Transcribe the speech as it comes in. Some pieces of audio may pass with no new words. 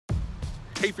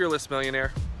Hey Fearless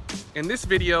Millionaire. In this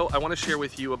video, I want to share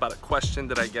with you about a question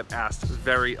that I get asked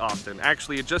very often.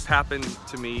 Actually, it just happened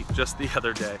to me just the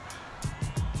other day.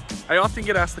 I often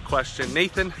get asked the question,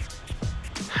 Nathan,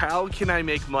 how can I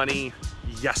make money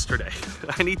yesterday?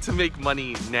 I need to make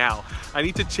money now. I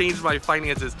need to change my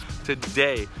finances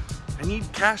today. I need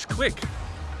cash quick.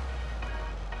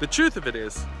 The truth of it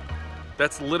is,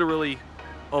 that's literally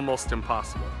almost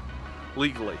impossible.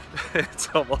 Legally, it's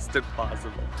almost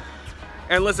impossible.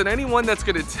 And listen, anyone that's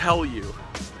gonna tell you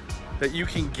that you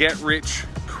can get rich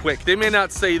quick, they may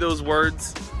not say those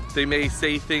words. They may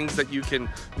say things that you can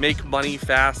make money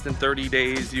fast in 30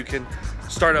 days. You can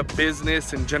start a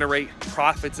business and generate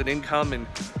profits and income in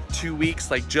 2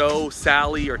 weeks like Joe,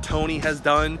 Sally, or Tony has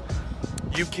done.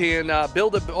 You can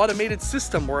build an automated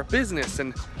system or a business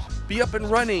and be up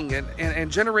and running and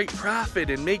generate profit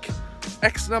and make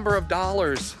X number of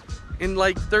dollars in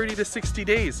like 30 to 60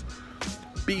 days.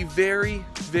 Be very,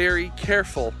 very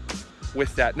careful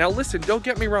with that. Now listen, don't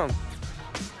get me wrong.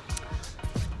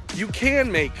 You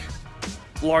can make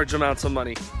large amounts of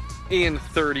money in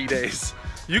 30 days.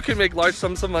 You can make large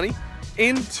sums of money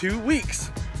in 2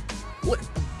 weeks.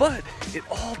 But it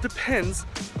all depends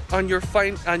on your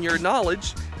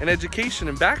knowledge and education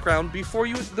and background before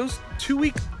those 2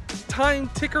 week time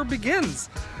ticker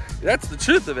begins. That's the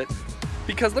truth of it.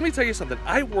 Because let me tell you something,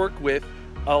 I work with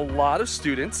a lot of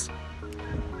students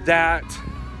that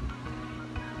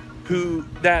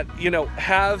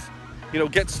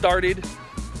get started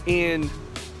in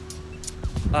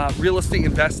real estate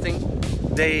investing.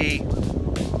 They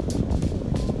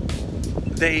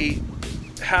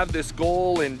have this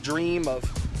goal and dream of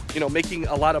making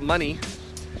a lot of money.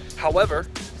 However,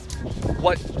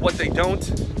 what they don't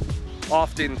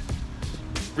often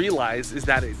realize is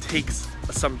that it takes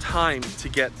some time to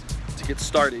get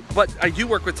started. But I do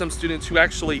work with some students who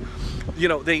actually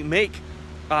they make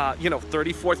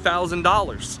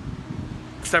 $34,000,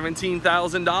 $17,000,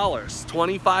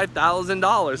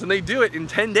 $25,000, and they do it in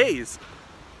 10 days.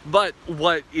 But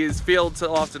what is failed to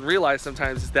often realize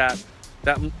sometimes is that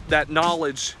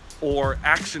knowledge or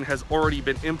action has already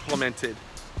been implemented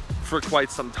for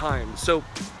quite some time. So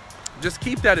just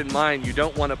keep that in mind. You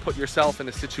don't want to put yourself in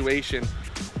a situation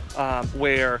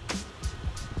where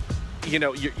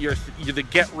the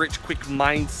get rich quick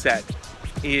mindset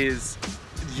is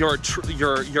your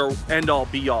end all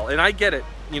be all. And I get it,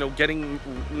 you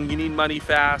need money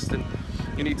fast and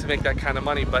you need to make that kind of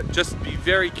money, but just be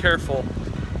very careful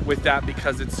with that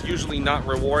because it's usually not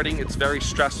rewarding. It's very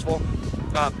stressful.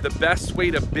 The best way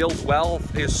to build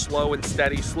wealth is slow and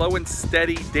steady. Slow and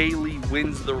steady daily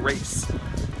wins the race.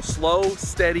 Slow,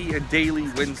 steady, and daily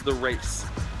wins the race.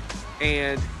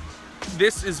 And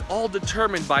this is all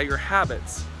determined by your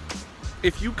habits.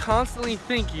 If you constantly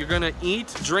think you're gonna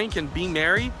eat, drink, and be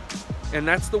merry, and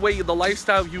that's the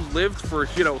lifestyle you lived for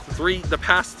the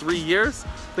past 3 years,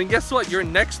 then guess what? Your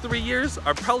next 3 years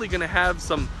are probably gonna have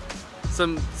some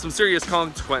serious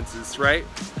consequences, right?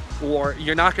 Or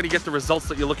you're not gonna get the results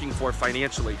that you're looking for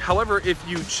financially. However, if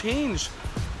you change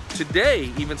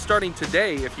today, even starting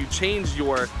today, if you change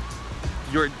your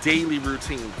daily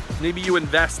routine, maybe you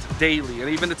invest daily, and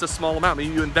even it's a small amount,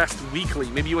 maybe you invest weekly,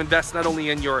 maybe you invest not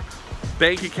only in your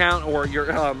bank account or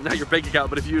your not your bank account,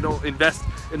 but if you don't invest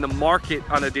in the market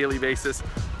on a daily basis,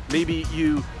 maybe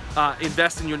you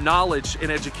invest in your knowledge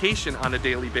and education on a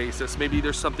daily basis. Maybe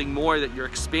there's something more that you're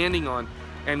expanding on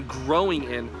and growing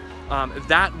in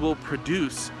that will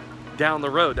produce down the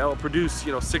road. That will produce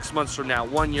 6 months from now,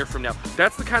 1 year from now.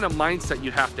 That's the kind of mindset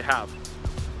you have to have.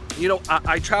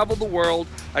 I travel the world.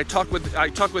 I talk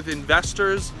with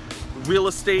investors, real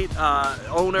estate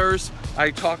owners. I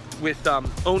talk with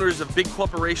owners of big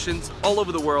corporations all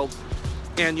over the world.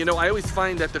 And I always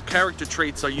find that the character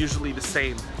traits are usually the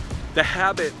same. The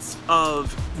habits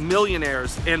of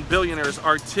millionaires and billionaires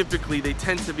are they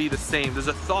tend to be the same. There's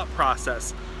a thought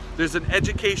process. There's an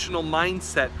educational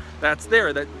mindset that's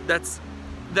there.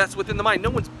 That's within the mind. No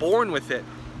one's born with it.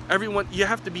 You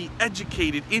have to be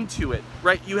educated into it,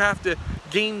 right? You have to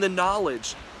gain the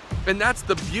knowledge. And that's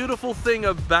the beautiful thing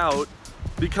about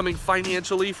becoming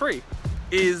financially free,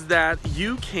 is that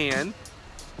you can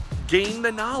gain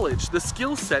the knowledge, the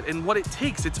skill set, and what it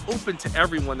takes. It's open to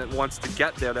everyone that wants to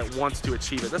get there, that wants to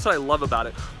achieve it. That's what I love about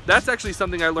it. That's actually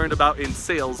something I learned about in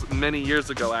sales many years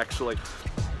ago, actually.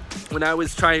 When I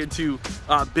was trying to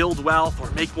build wealth or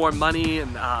make more money,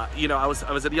 and I was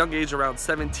at a young age, around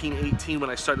 17, 18, when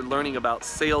I started learning about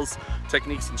sales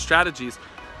techniques and strategies.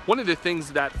 One of the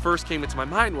things that first came into my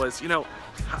mind was,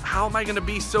 how am I going to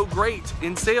be so great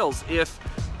in sales if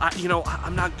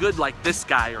I'm not good like this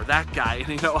guy or that guy?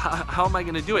 And how am I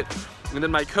going to do it? And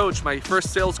then my coach, my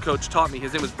first sales coach, taught me,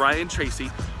 his name was Brian Tracy.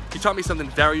 He taught me something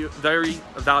very, very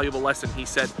valuable lesson. He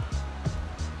said,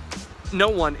 no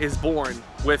one is born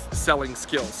with selling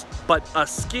skills, but a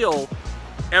skill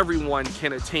everyone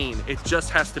can attain. It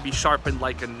just has to be sharpened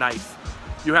like a knife.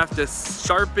 You have to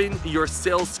sharpen your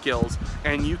sales skills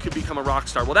and you could become a rock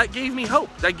star. Well, that gave me hope.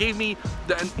 That gave me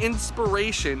an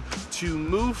inspiration to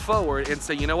move forward and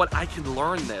say, you know what, I can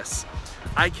learn this.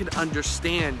 I can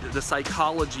understand the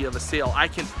psychology of a sale. I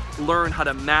can learn how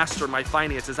to master my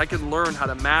finances. I can learn how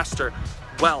to master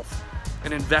wealth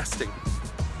and investing.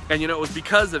 And you know, it was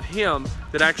because of him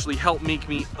that actually helped make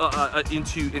me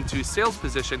into a sales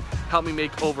position, helped me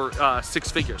make over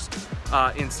 6 figures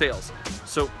in sales.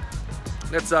 So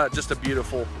that's just a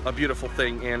beautiful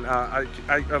thing, and I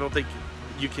don't think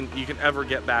you can ever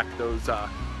get back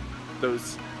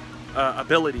those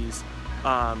abilities.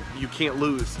 You can't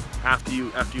lose after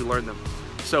you learn them.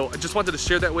 So I just wanted to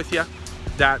share that with you.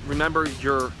 That remember,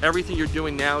 everything you're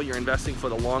doing now, you're investing for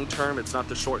the long term. It's not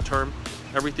the short term.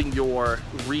 Everything you're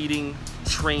reading,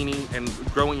 training, and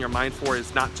growing your mind for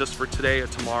is not just for today or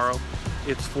tomorrow.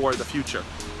 It's for the future.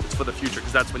 It's for the future,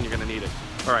 because that's when you're going to need it.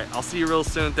 All right, I'll see you real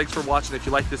soon. Thanks for watching. If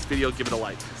you like this video, give it a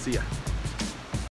like. See ya.